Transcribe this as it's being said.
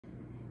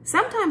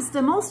Sometimes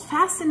the most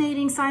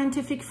fascinating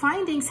scientific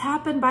findings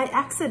happen by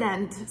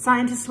accident.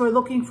 Scientists were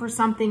looking for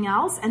something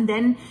else and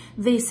then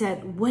they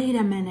said, wait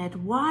a minute,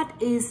 what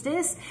is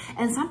this?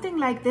 And something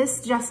like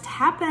this just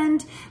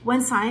happened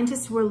when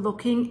scientists were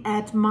looking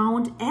at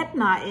Mount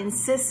Etna in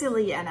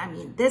Sicily. And I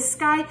mean, this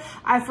guy,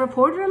 I've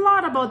reported a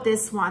lot about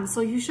this one, so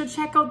you should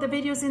check out the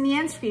videos in the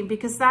end screen,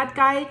 because that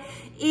guy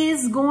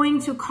is going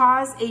to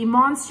cause a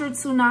monster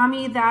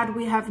tsunami that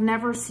we have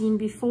never seen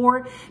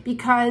before,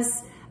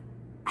 because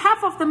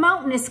half of the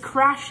mountain is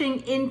crashing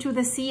into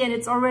the sea, and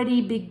it's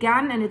already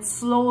begun, and it's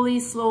slowly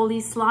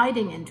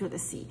sliding into the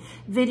sea.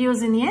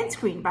 Videos in the end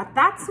screen, but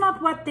that's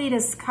not what they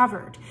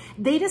discovered.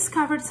 They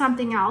discovered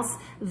something else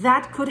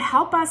that could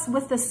help us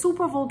with the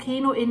super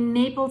volcano in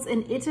Naples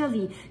in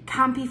Italy,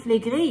 Campi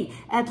Flegrei,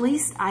 at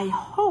least I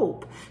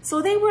hope.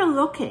 So they were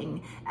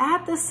looking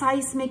at the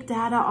seismic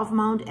data of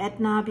Mount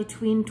Etna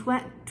between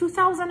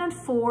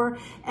 2004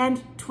 and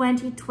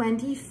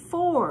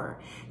 2024.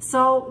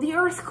 So the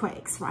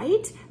earthquakes,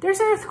 right?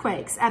 There's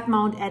earthquakes at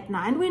Mount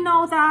Etna, and we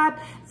know that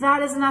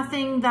that is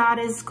nothing that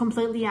is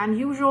completely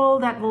unusual,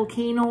 that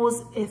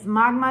volcanoes, if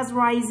magma is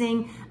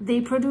rising,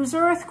 they produce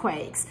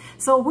earthquakes.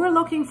 So we're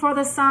looking for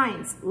the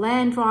signs: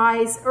 land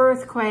rise,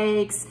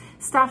 earthquakes,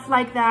 stuff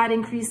like that,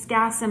 increased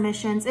gas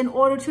emissions, in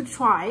order to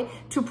try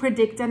to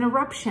predict an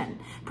eruption.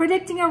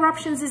 Predicting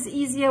eruptions is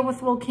easier with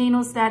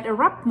volcanoes that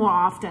erupt more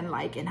often,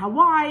 like in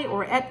Hawaii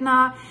or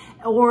Etna,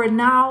 or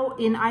now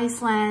in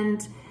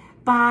Iceland.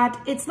 But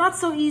it's not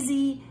so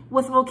easy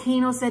with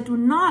volcanoes that do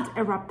not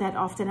erupt that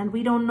often, and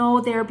we don't know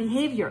their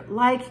behavior,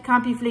 like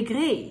Campi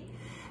Flegrei.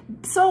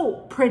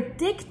 So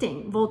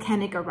predicting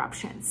volcanic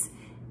eruptions,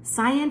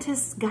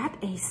 scientists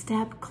got a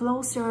step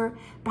closer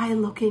by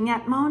looking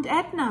at Mount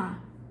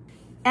Etna.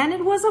 And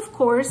it was, of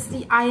course,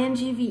 the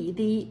INGV,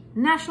 the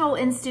National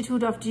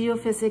Institute of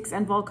Geophysics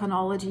and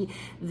Volcanology.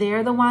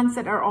 They're the ones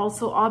that are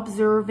also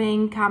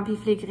observing Campi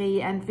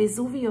Flegrei and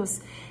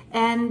Vesuvius.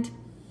 And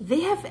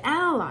they have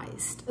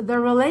analyzed the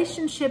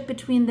relationship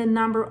between the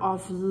number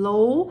of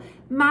low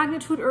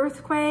magnitude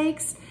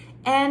earthquakes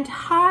and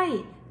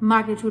high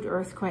magnitude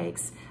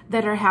earthquakes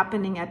that are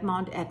happening at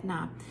Mount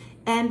Etna.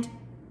 And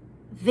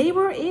they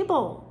were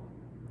able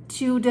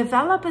to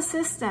develop a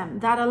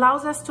system that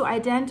allows us to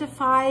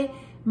identify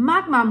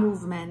magma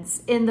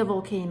movements in the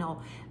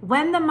volcano.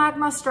 When the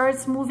magma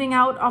starts moving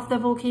out of the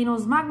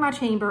volcano's magma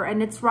chamber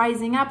and it's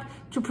rising up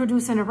to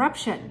produce an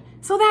eruption.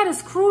 So that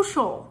is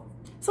crucial.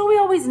 So we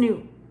always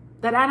knew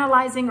that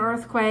analyzing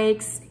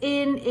earthquakes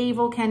in a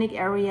volcanic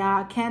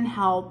area can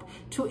help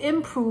to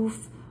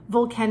improve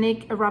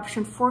volcanic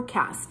eruption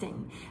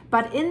forecasting.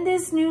 But in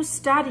this new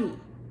study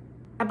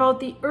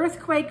about the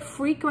earthquake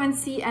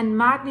frequency and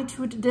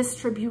magnitude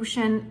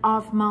distribution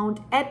of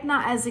Mount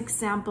Etna as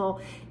example,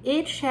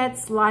 it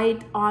sheds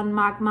light on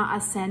magma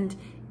ascent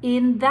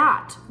in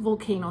that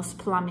volcano's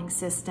plumbing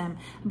system.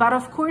 But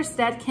of course,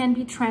 that can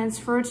be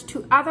transferred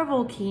to other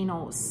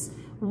volcanoes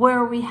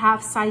where we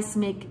have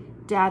seismic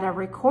data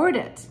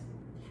recorded.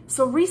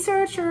 So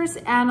researchers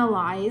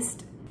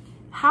analyzed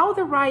how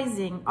the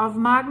rising of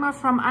magma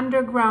from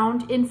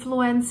underground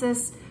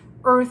influences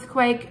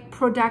earthquake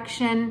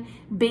production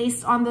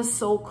based on the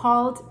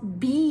so-called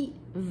B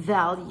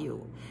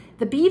value.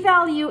 The B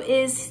value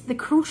is the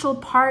crucial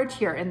part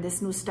here in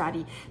this new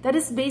study. That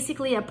is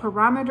basically a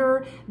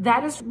parameter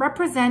that is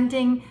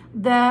representing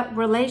the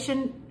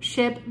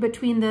relationship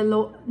between the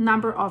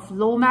number of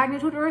low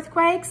magnitude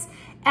earthquakes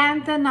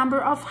and the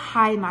number of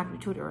high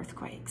magnitude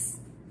earthquakes.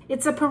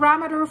 It's a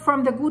parameter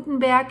from the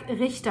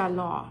Gutenberg-Richter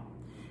law.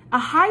 A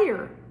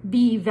higher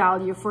B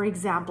value, for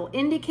example,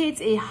 indicates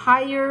a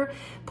higher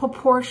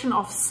proportion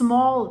of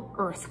small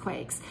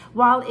earthquakes,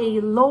 while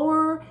a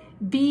lower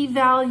B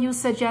value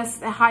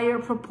suggests a higher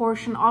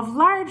proportion of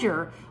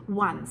larger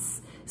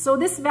ones. So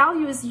this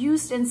value is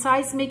used in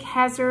seismic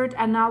hazard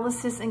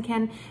analysis and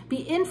can be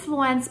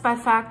influenced by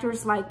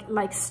factors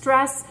like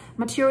stress,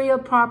 material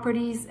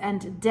properties,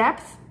 and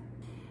depth.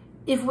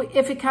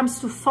 If it comes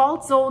to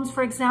fault zones,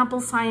 for example,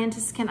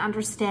 scientists can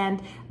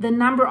understand the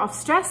number of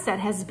stress that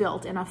has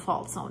built in a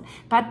fault zone.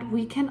 But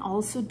we can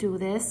also do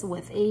this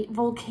with a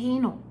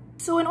volcano.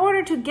 So in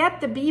order to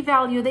get the B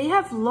value, they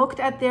have looked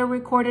at their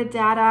recorded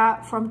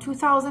data from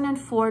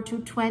 2004 to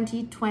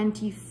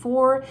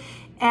 2024,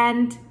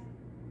 and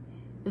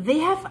they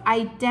have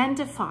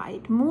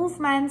identified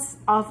movements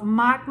of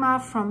magma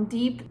from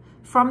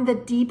the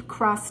deep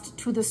crust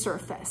to the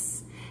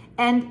surface.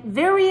 And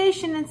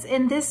variations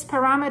in this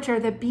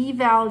parameter, the B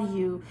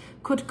value,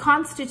 could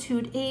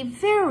constitute a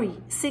very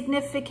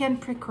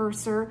significant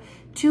precursor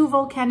to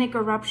volcanic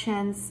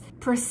eruptions,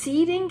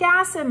 preceding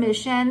gas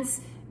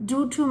emissions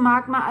due to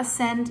magma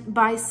ascent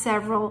by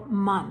several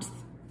months.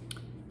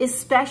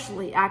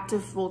 Especially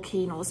active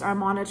volcanoes are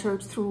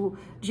monitored through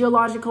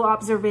geological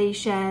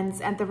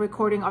observations and the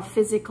recording of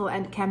physical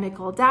and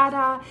chemical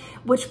data,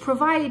 which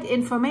provide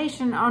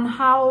information on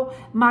how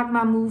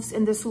magma moves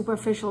in the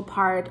superficial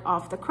part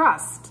of the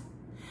crust.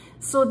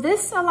 So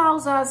this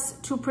allows us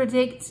to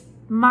predict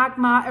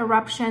magma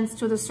eruptions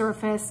to the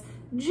surface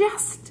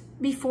just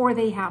before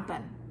they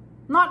happen.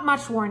 not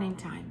much warning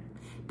time.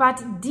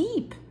 But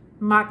deep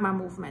magma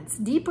movements,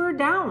 deeper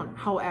down,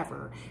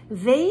 however,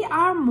 they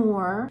are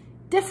more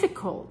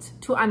difficult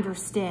to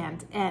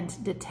understand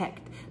and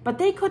detect, but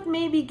they could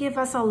maybe give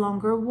us a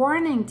longer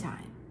warning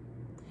time.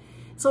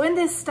 So in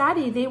this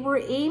study, they were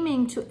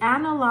aiming to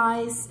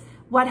analyze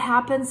what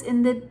happens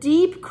in the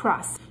deep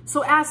crust,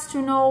 so as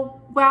to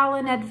know well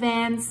in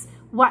advance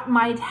what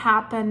might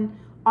happen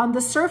on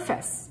the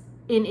surface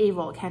in a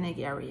volcanic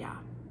area.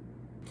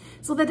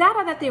 So the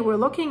data that they were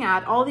looking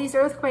at, all these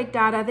earthquake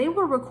data, they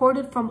were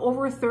recorded from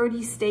over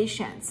 30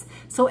 stations.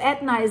 So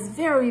Etna is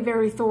very,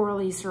 very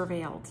thoroughly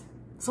surveilled.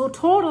 So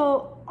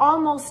total,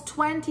 almost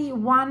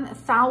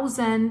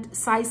 21,000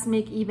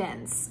 seismic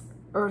events,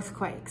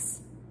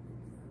 earthquakes.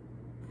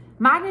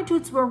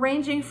 Magnitudes were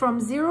ranging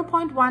from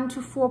 0.1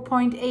 to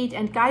 4.8,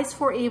 and guys,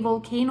 for a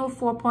volcano,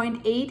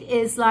 4.8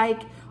 is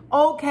like,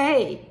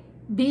 okay,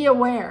 be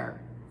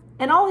aware.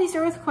 And all these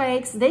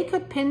earthquakes, they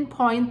could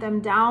pinpoint them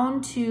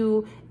down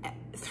to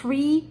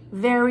 3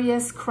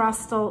 various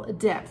crustal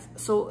depths,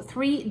 so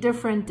 3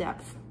 different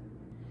depths.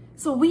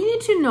 So we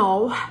need to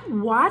know,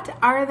 what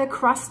are the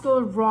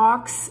crustal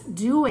rocks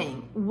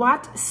doing?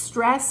 What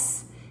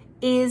stress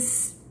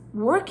is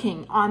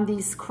working on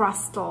these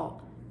crustal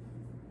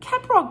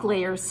caprock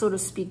layers, so to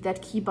speak,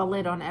 that keep a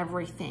lid on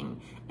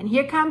everything? And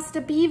here comes the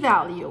B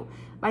value.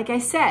 Like I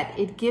said,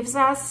 it gives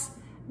us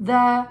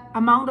the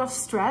amount of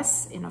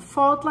stress in a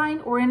fault line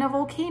or in a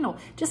volcano,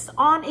 just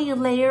on a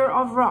layer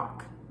of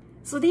rock.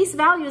 So these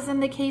values in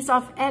the case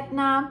of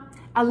Etna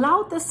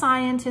allowed the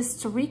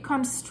scientists to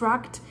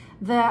reconstruct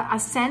the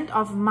ascent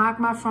of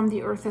magma from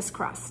the Earth's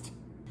crust.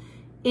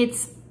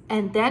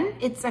 And then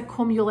its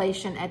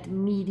accumulation at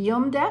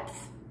medium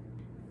depth,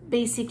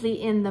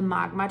 basically in the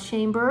magma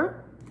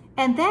chamber,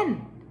 and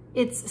then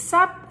its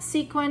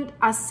subsequent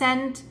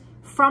ascent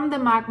from the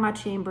magma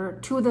chamber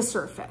to the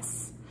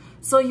surface.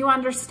 So you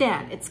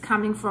understand, it's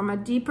coming from a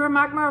deeper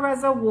magma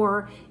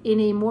reservoir in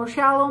a more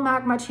shallow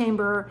magma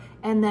chamber,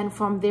 and then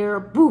from there,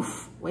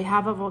 boof, we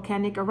have a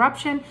volcanic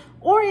eruption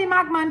or a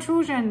magma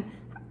intrusion,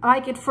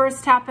 like it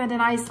first happened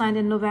in Iceland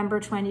in November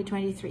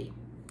 2023.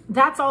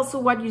 That's also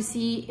what you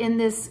see in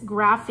this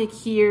graphic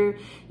here.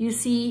 You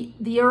see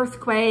the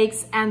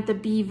earthquakes and the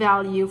B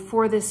value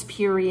for this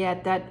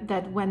period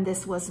that when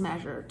this was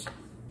measured.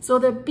 So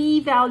the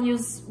B value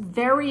is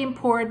very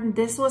important.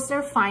 This was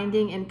their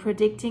finding in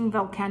predicting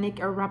volcanic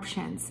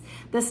eruptions.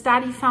 The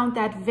study found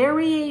that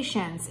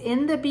variations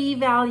in the B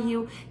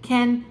value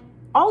can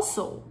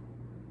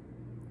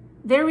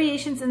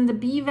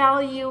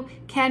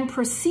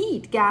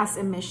precede gas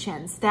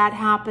emissions that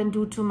happen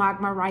due to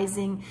magma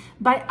rising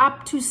by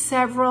up to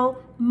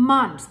several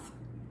months.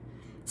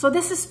 So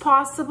this is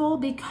possible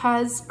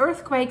because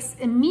earthquakes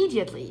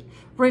immediately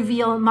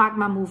reveal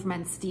magma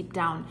movements deep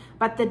down,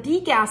 but the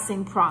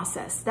degassing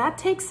process, that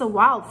takes a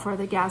while for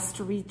the gas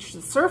to reach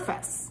the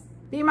surface.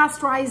 They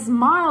must rise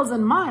miles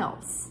and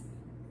miles.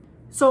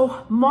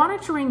 So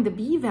monitoring the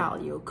B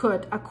value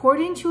could,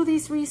 according to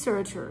these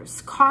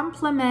researchers,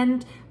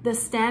 complement the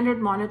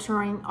standard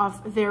monitoring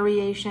of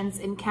variations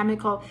in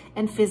chemical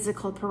and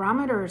physical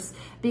parameters.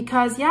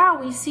 Because yeah,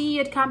 we see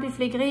at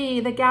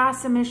Campiflegre, the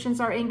gas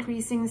emissions are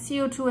increasing,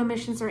 CO2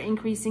 emissions are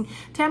increasing,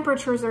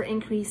 temperatures are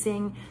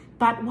increasing,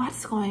 but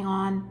what's going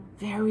on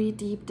very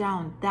deep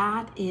down?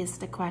 That is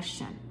the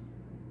question.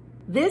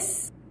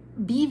 This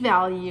B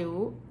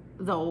value,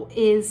 though,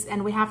 is,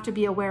 and we have to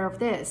be aware of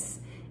this,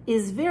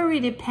 is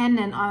very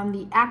dependent on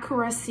the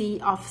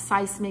accuracy of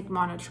seismic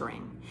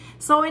monitoring.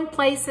 So in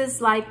places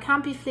like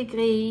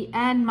Campiflegre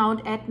and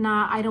Mount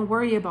Etna, I don't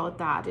worry about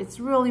that. It's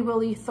really,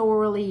 really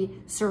thoroughly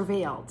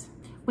surveilled.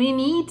 We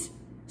need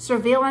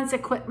surveillance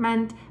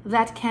equipment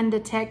that can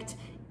detect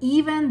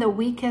even the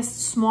weakest,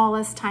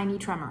 smallest, tiny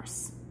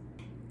tremors.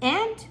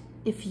 And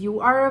if you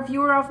are a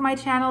viewer of my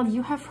channel,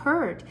 you have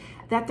heard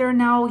that they're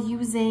now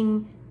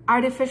using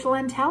artificial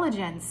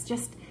intelligence,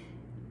 just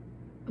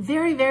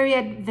very, very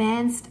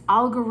advanced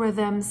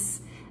algorithms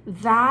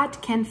that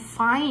can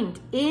find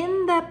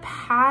in the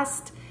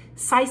past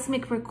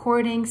seismic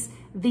recordings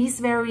these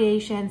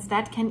variations,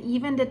 that can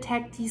even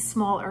detect these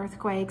small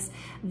earthquakes.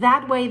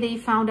 That way they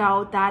found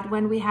out that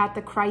when we had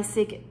the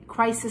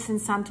crisis in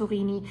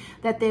Santorini,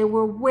 that there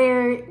were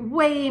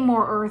way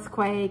more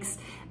earthquakes.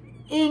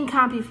 In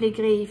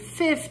Campiflegre,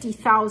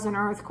 50,000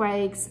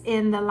 earthquakes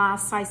in the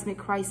last seismic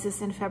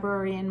crisis in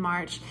February and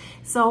March.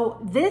 So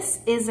this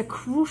is a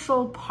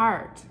crucial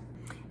part.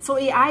 So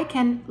AI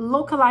can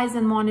localize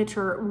and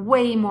monitor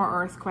way more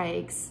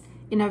earthquakes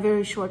in a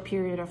very short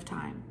period of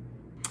time.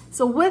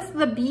 So with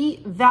the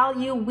B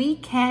value, we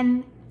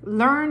can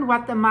learn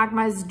what the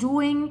magma is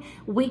doing.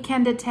 We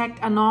can detect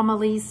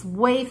anomalies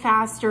way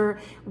faster.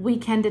 We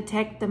can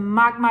detect the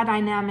magma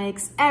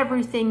dynamics,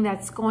 everything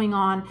that's going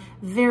on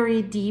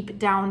very deep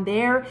down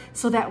there,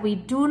 so that we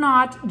do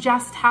not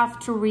just have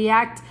to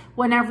react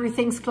when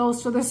everything's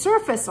close to the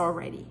surface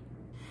already.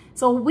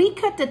 So we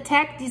could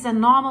detect these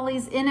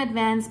anomalies in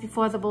advance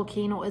before the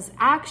volcano is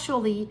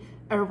actually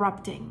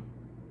erupting.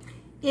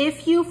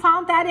 If you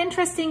found that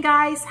interesting,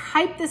 guys,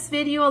 hype this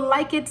video,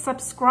 like it,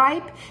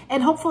 subscribe,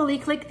 and hopefully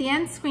click the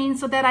end screen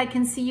so that I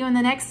can see you in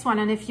the next one.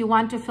 And if you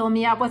want to fill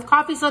me up with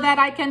coffee so that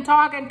I can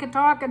talk and can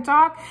talk and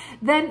talk,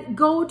 then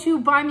go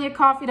to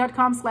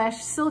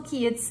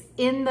buymeacoffee.com/silky. It's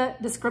in the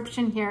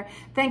description here.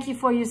 Thank you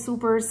for your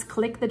supers.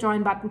 Click the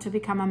join button to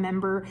become a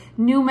member.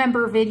 New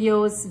member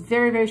videos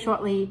very, very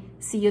shortly.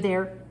 See you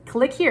there.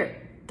 Click here.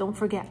 Don't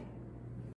forget.